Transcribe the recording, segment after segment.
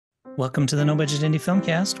Welcome to the No Budget Indie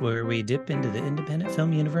Filmcast, where we dip into the independent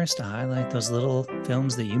film universe to highlight those little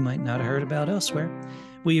films that you might not have heard about elsewhere.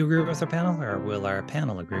 Will you agree with our panel, or will our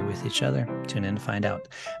panel agree with each other? Tune in to find out.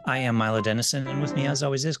 I am Milo Dennison, and with me, as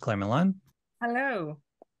always, is Claire Milan. Hello.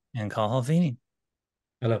 And Carl Halvini.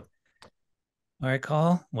 Hello. All right,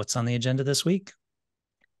 Carl, what's on the agenda this week?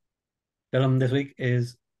 Film this week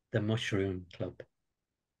is The Mushroom Club,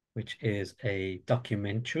 which is a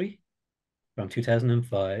documentary from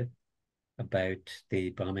 2005 about the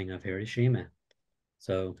bombing of Hiroshima.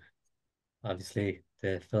 So obviously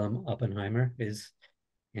the film Oppenheimer is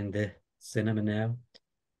in the cinema now,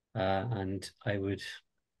 and I would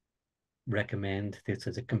recommend this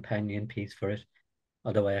as a companion piece for it,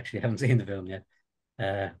 although I actually haven't seen the film yet,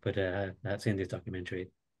 but I've seen this documentary,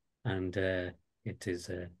 and it is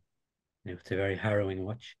it's a very harrowing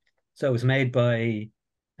watch. So it was made by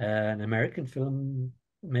an American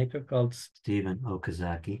filmmaker called Stephen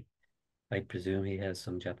Okazaki. I presume he has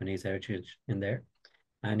some Japanese heritage in there.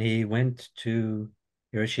 And he went to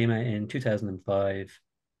Hiroshima in 2005,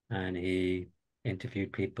 and he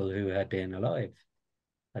interviewed people who had been alive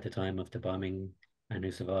at the time of the bombing and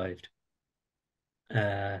who survived.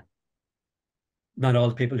 Not all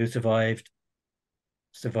the people who survived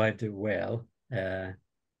it well.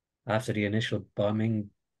 After the initial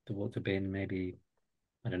bombing, there would have been maybe,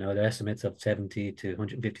 I don't know, the estimates of 70 to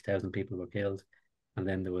 150,000 people were killed. And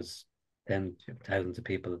then there was then thousands of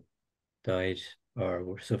people died or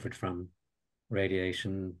were suffered from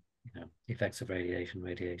radiation, effects of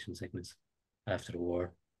radiation sickness after the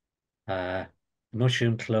war.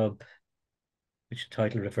 Mushroom Club, which the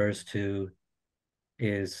title refers to,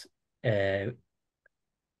 is it's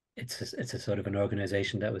a sort of an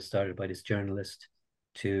organization that was started by this journalist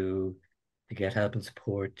to get help and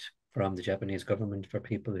support from the Japanese government for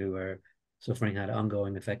people who are suffering had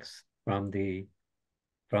ongoing effects from the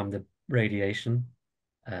radiation.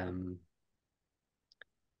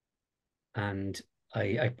 And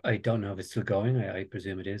I don't know if it's still going. I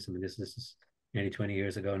presume it is. I mean, this is nearly 20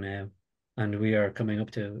 years ago now, and we are coming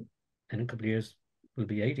up to, in a couple of years, will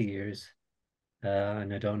be 80 years.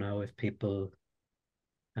 And I don't know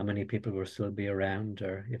how many people will still be around,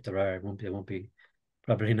 or if there are, it won't be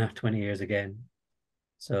probably not 20 years again.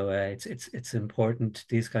 So it's important.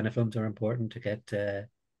 These kind of films are important to get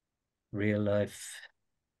real life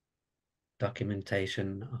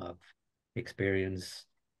documentation of experience,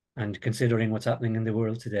 and considering what's happening in the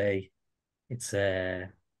world today, it's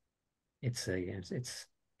an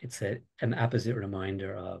opposite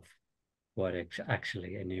reminder of what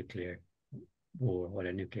actually a nuclear war, what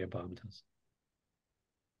a nuclear bomb does.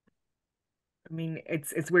 I mean,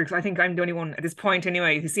 it's weird. I think I'm the only one at this point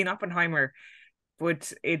anyway who's seen Oppenheimer,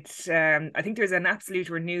 but it's I think there's an absolute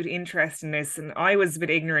renewed interest in this, and I was a bit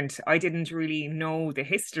ignorant. I didn't really know the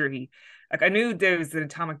history. Like, I knew there was an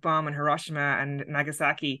atomic bomb in Hiroshima and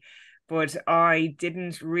Nagasaki, but I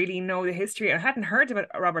didn't really know the history. I hadn't heard about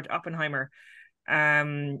Robert Oppenheimer.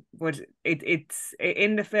 But it's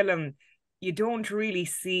in the film, you don't really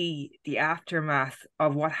see the aftermath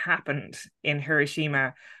of what happened in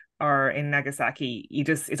Hiroshima or in Nagasaki.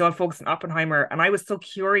 It's all focused on Oppenheimer, and I was so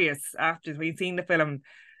curious after we'd seen the film,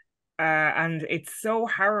 and it's so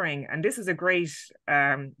harrowing. And this is a great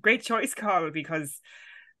choice call, because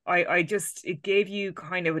it gave you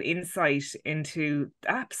kind of an insight into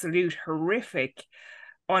absolute horrific,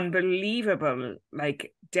 unbelievable,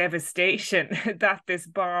 like, devastation that this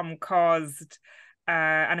bomb caused.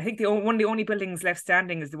 And I think one of the only buildings left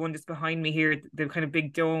standing is the one just behind me here, the kind of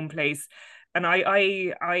big dome place. And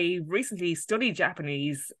I recently studied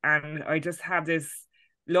Japanese, and I just have this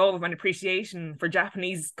love and appreciation for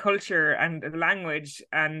Japanese culture and the language.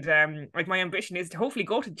 And like, my ambition is to hopefully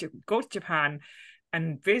go to Japan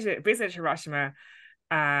and visit Hiroshima,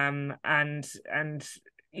 and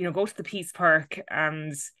go to the Peace Park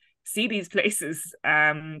and see these places,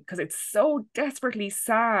 because it's so desperately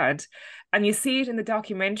sad. And you see it in the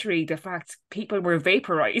documentary, the fact people were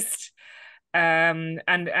vaporized. And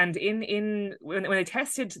in when they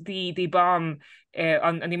tested the bomb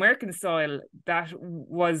on the American soil, it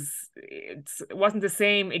wasn't the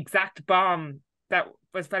same exact bomb that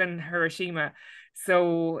was fell in Hiroshima.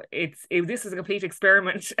 So this is a complete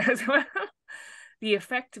experiment as well. The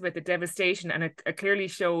effect of it, the devastation, and it clearly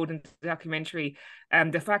showed in the documentary.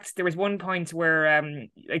 The fact there was one point where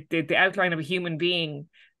like the outline of a human being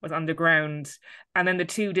was on the ground, and then the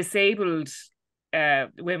two disabled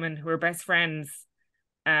women who were best friends.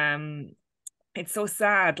 It's so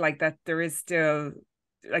sad, like, that there is still,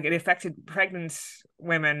 like, it affected pregnant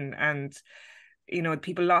women, and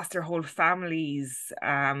people lost their whole families,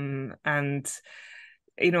 and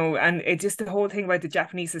and it just, the whole thing about the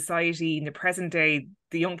Japanese society in the present day,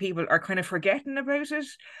 the young people are kind of forgetting about it.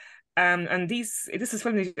 And this was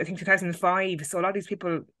filmed, I think, 2005. So a lot of these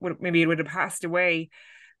people would have passed away.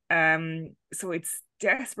 So it's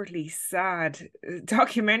desperately sad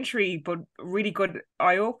documentary, but really good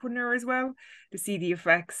eye opener as well, to see the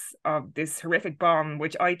effects of this horrific bomb,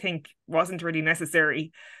 which I think wasn't really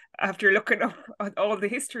necessary. After looking up at all the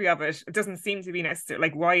history of it, it doesn't seem to be necessary.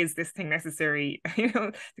 Like, why is this thing necessary?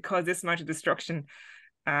 To cause this much of destruction.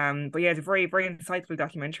 But yeah, it's a very, very insightful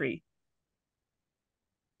documentary.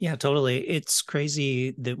 Yeah, totally. It's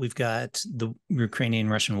crazy that we've got the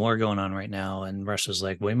Ukrainian-Russian war going on right now, and Russia's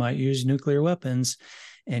like, we might use nuclear weapons,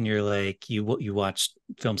 and you're like, you watch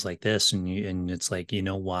films like this, and it's like,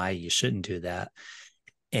 why you shouldn't do that.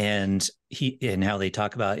 And how they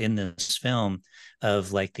talk about in this film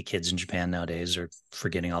of like the kids in Japan nowadays are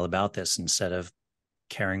forgetting all about this. Instead of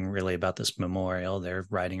caring really about this memorial, they're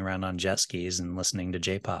riding around on jet skis and listening to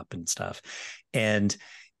J-pop and stuff. And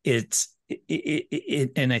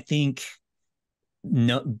and I think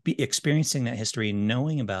experiencing that history,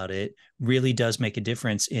 knowing about it, really does make a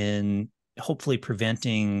difference in hopefully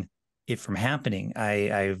preventing it from happening.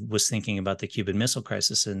 I was thinking about the Cuban Missile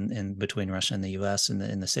Crisis in between Russia and the U.S. in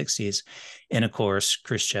the 60s, and of course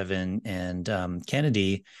Khrushchev and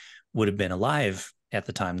Kennedy would have been alive at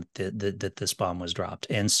the time that this bomb was dropped,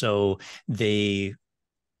 and so they,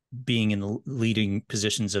 being in the leading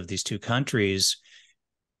positions of these two countries,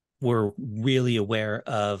 were really aware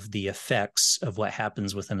of the effects of what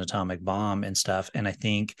happens with an atomic bomb and stuff. And I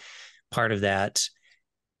think part of that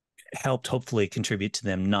helped hopefully contribute to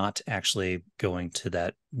them not actually going to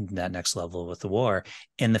that next level with the war.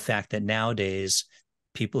 And the fact that nowadays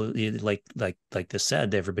people, like this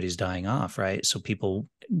said, everybody's dying off, right? So people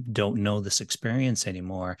don't know this experience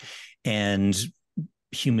anymore. And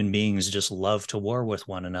human beings just love to war with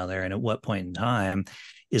one another. And at what point in time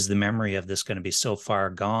is the memory of this going to be so far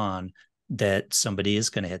gone that somebody is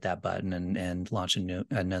going to hit that button and launch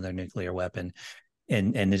another nuclear weapon?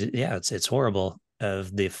 And it's horrible,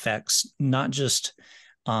 of the effects, not just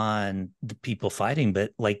on the people fighting,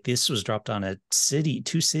 but like this was dropped on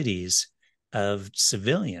two cities of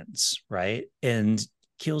civilians, right? And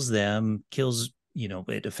kills them,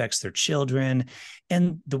 it affects their children.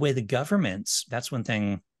 And the way the governments, that's one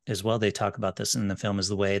thing as well, they talk about this in the film, is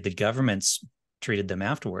the way the governments treated them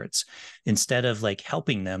afterwards. Instead of like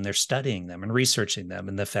helping them, they're studying them and researching them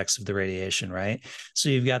and the effects of the radiation, right? So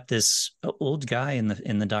you've got this old guy in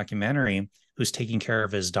the documentary who's taking care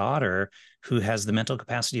of his daughter, who has the mental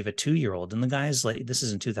capacity of a 2-year-old. And the guy's like, this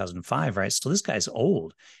is in 2005, right? So this guy's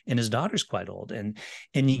old, and his daughter's quite old. And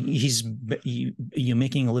he's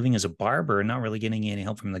making a living as a barber and not really getting any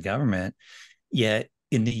help from the government. Yet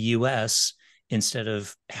in the US, instead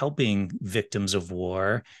of helping victims of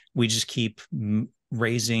war, we just keep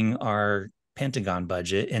raising our Pentagon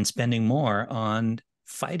budget and spending more on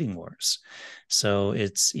fighting wars. So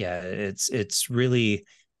it's really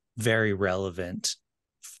very relevant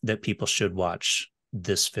that people should watch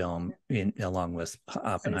this film along with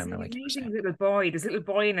Oppenheimer. Like amazing little boy. There's a little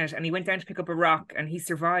boy in it, and he went down to pick up a rock, and he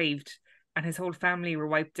survived, and his whole family were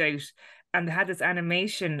wiped out. And they had this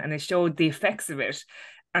animation, and it showed the effects of it,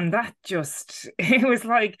 and that just it was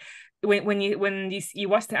like when you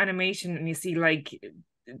watch the animation and you see like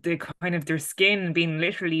the kind of their skin being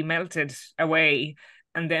literally melted away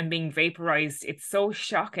and then being vaporized. It's so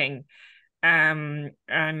shocking. And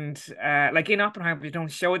like in Oppenheimer, they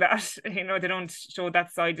don't show that, they don't show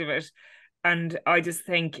that side of it. And I just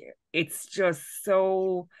think it's just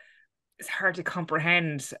so, it's hard to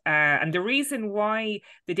comprehend. And the reason why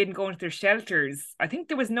they didn't go into their shelters, I think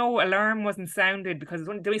there was no alarm wasn't sounded because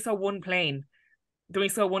they only saw one plane. So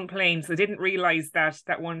they didn't realize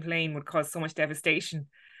that one plane would cause so much devastation.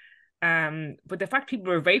 But the fact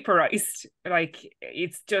people were vaporized, like,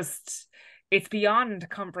 it's beyond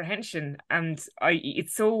comprehension. And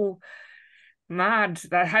it's so mad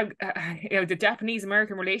that how the Japanese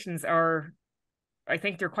American relations are, I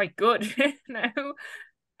think they're quite good now.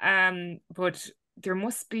 But there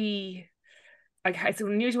must be, like, it's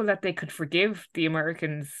unusual that they could forgive the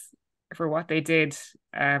Americans for what they did.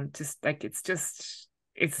 Just like it's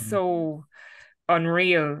so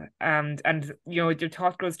unreal. And your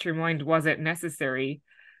thought goes to your mind, was it necessary?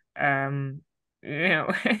 You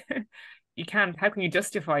know you can't, how can you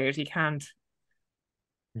justify it? You can't.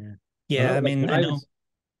 Yeah, well, I mean, I know.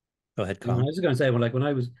 Go ahead, I Colin. was going to say, well, like when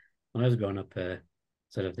I was growing up,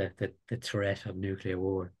 sort of the threat of nuclear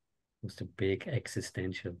war was the big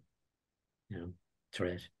existential,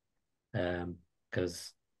 threat,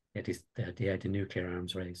 because they had the nuclear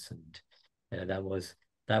arms race, and that was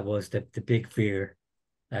the big fear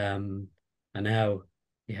And now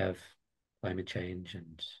you have climate change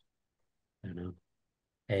and I don't know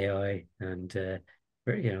AI and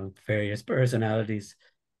various personalities,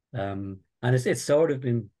 and it's sort of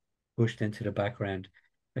been pushed into the background.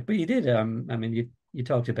 Like, but you did, I mean, you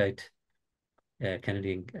talked about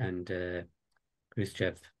Kennedy and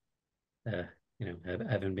Khrushchev, uh,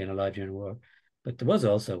 having been alive during the war, but there was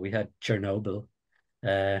also we had Chernobyl,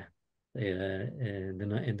 in the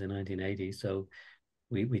 1980s. So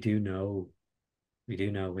we do know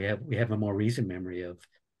we have a more recent memory of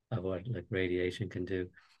what like radiation can do.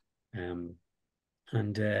 Um,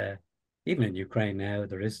 and even in Ukraine now,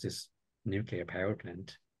 there is this nuclear power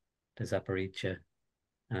plant, the Zaporizhia,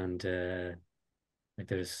 and like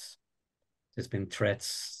there's been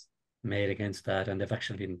threats made against that, and they've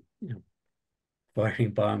actually been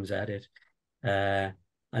firing bombs at it. Uh,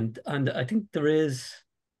 and I think there is,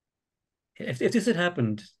 if this had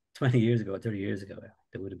happened 20 years ago, 30 years ago,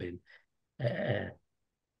 there would have been, I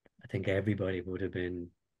think everybody would have been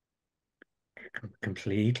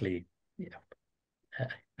completely,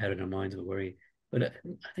 out of their minds with worry. But I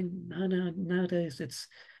think nowadays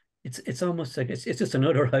it's almost like it's just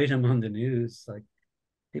another item on the news. Like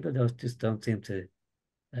people don't seem to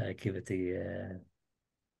give it the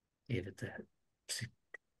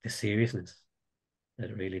seriousness that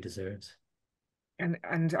it really deserves.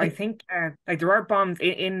 And I think like there are bombs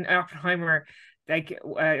in Oppenheimer. Like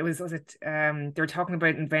was it they were talking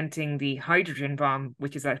about inventing the hydrogen bomb,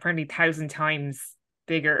 which is apparently 1,000 times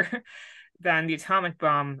bigger than the atomic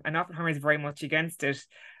bomb, and Oppenheimer is very much against it.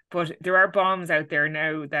 But there are bombs out there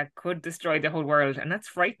now that could destroy the whole world, and that's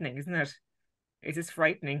frightening, isn't it? It is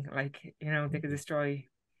frightening. Like, they could destroy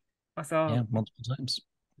us Yeah, all. multiple times.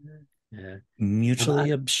 Yeah.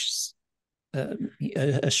 Mutually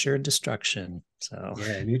assured destruction. So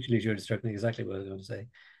Yeah, mutually assured destruction, exactly what I was going to say.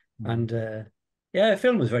 mm. And yeah, the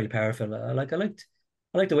film was very powerful. I liked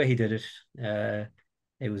the way he did it.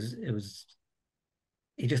 It was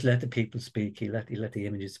he just let the people speak. He let the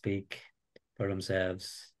images speak for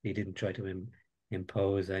themselves. He didn't try to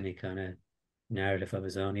impose any kind of narrative of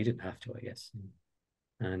his own. He didn't have to, I guess.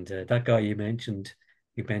 And that guy you mentioned,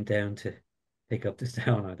 he bent down to pick up the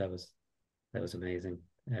stone. That was amazing.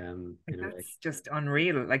 Like, In a way. that's just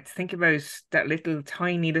unreal. Like, to think about that little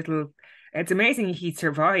tiny little. It's amazing he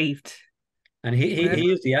survived. And he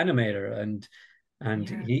Whatever. is the animator, and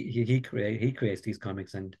Yeah. he creates these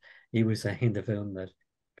comics, and he was saying in the film that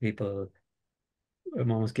people were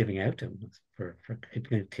almost giving out to him for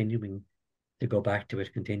continuing to go back to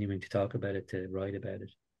it, continuing to talk about it, to write about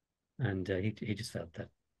it, and he just felt that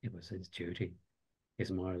it was his duty,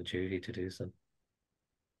 his moral duty to do so.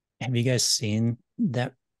 Have you guys seen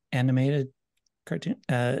that animated cartoon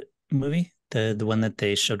movie? The one that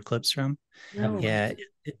they showed clips from? I haven't No. seen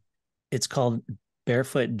Yeah, it's called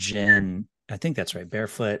Barefoot Gen. I think that's right.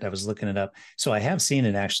 Barefoot. I was looking it up. So I have seen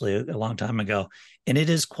it actually a long time ago, and it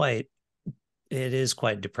is quite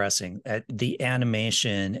depressing. The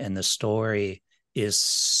animation and the story is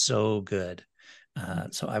so good.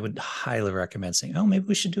 So I would highly recommend saying, "Oh, maybe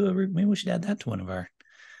we should add that to one of our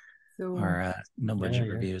So no Yeah, budget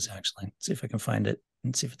yeah. reviews." Actually, see if I can find it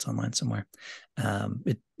and see if it's online somewhere.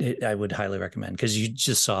 I would highly recommend, because you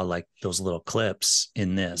just saw like those little clips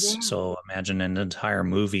in this. yeah. So imagine an entire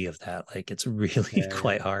movie of that. Like it's really Yeah, yeah.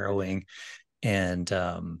 quite harrowing and You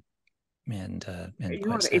know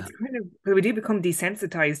quite what? It's sad. kind of, well, we do become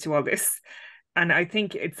desensitized to all this. And I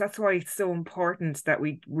think that's why it's so important that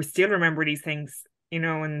we still remember these things,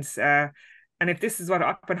 and if this is what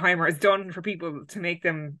Oppenheimer has done for people to make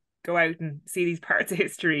them go out and see these parts of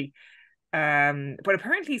history. But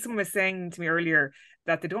apparently someone was saying to me earlier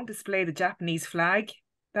that they don't display the Japanese flag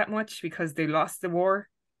that much because they lost the war,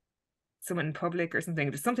 someone in public or something.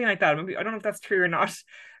 There's something like that. Maybe, I don't know if that's true or not,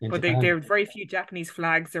 In but there Japan. are very few Japanese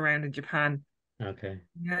flags around in Japan. Okay.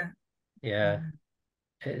 Yeah. Yeah.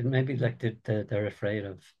 It maybe like they're afraid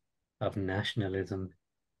of nationalism,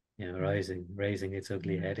 raising its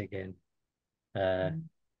ugly Yeah. head again. Uh,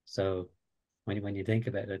 so when you think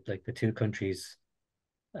about it, like the two countries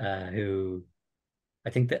who I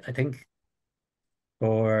think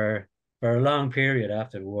for a long period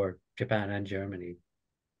after the war, Japan and Germany,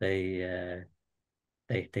 they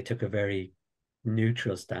they took a very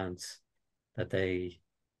neutral stance, that they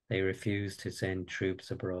refused to send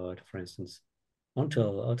troops abroad, for instance,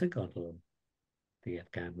 until the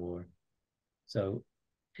Afghan war. So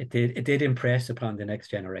it did impress upon the next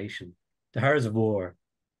generation. The horrors of war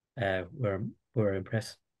were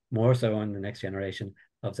impressed more so on the next generation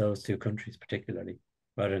of those two countries, particularly,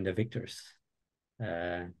 rather than the victors.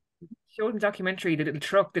 Uh, Showed in the documentary the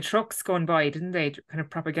little trucks going by, didn't they? Kind of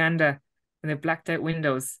propaganda. and the blacked out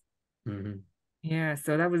windows. Hmm. Yeah,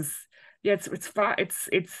 so that was yeah,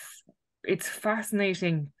 it's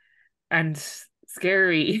fascinating and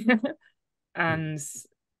scary. And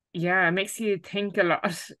yeah, it makes you think a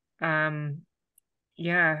lot. Um,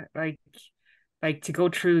 yeah, like to go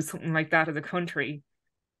through something like that as a country,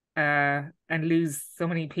 and lose so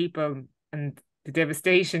many people and the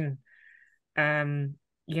devastation. Um,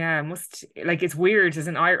 yeah, must like it's weird as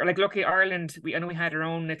an Ireland. Like, lucky Ireland, I know we had our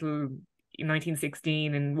own little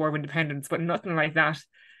 1916 and War of Independence, but nothing like that.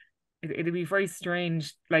 It'd be very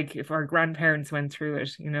strange, like if our grandparents went through it,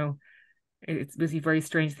 it was a very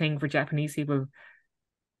strange thing for Japanese people.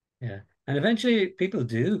 Yeah. And eventually people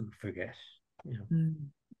do forget, you know,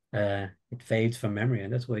 Mm. it fades from memory.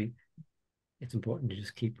 And that's why it's important to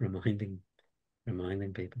just keep reminding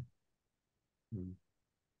people. Mm.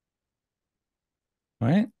 All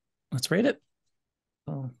right, let's rate it.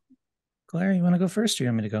 Oh, Claire, you want to go first, or you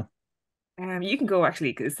want me to go? You can go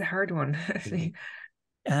actually, because it's a hard one. Mhm. Actually.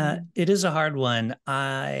 It is a hard one.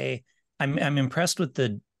 I'm impressed with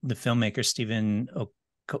the filmmaker Stephen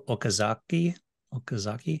Okazaki.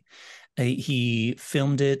 Okazaki. He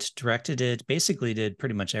filmed it, directed it, basically did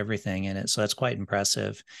pretty much everything in it. So that's quite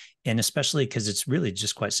impressive, and especially because it's really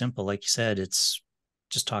just quite simple. Like you said, it's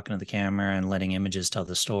just talking to the camera and letting images tell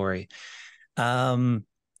the story. Um,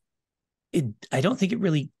 I don't think it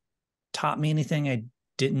really taught me anything I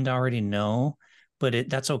didn't already know, but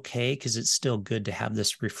that's okay because it's still good to have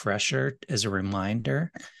this refresher as a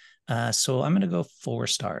reminder. So I'm going to go 4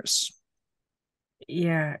 stars.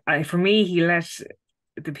 Yeah, for me, he let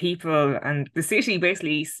the people and the city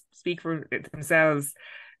basically speak for themselves.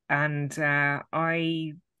 And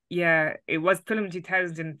yeah, it was filmed in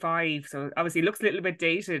 2005, so obviously it looks a little bit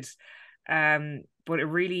dated. But it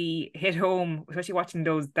really hit home, especially watching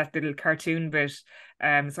that little cartoon bit. So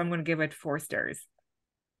I'm going to give it 4 stars.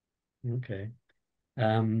 Okay.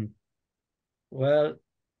 Um, well,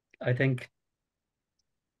 I think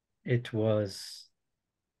it was,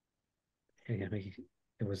 you know,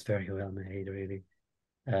 it was very well made, really.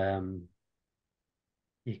 Um,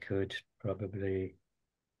 you could probably,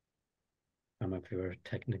 from a pure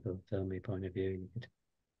technical filmy point of view,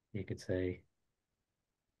 you could say,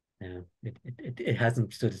 yeah, it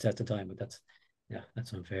hasn't stood the test of time, but that's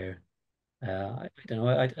unfair. I don't know.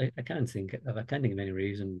 I can't think of any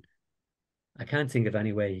reason. I can't think of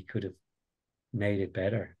any way he could have made it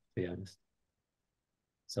better, to be honest.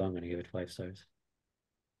 So I'm going to give it 5 stars.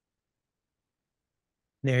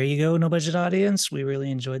 There you go, no budget audience. We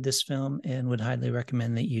really enjoyed this film and would highly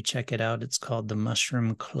recommend that you check it out. It's called The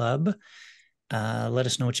Mushroom Club. Let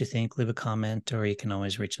us know what you think. Leave a comment, or you can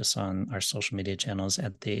always reach us on our social media channels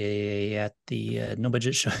at the No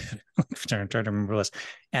Budget Show. I'm trying to remember what it was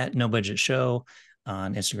at No Budget Show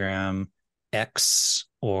on Instagram, X,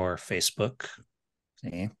 or Facebook.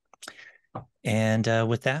 See? And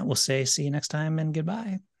with that, we'll say see you next time and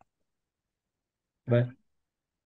goodbye. But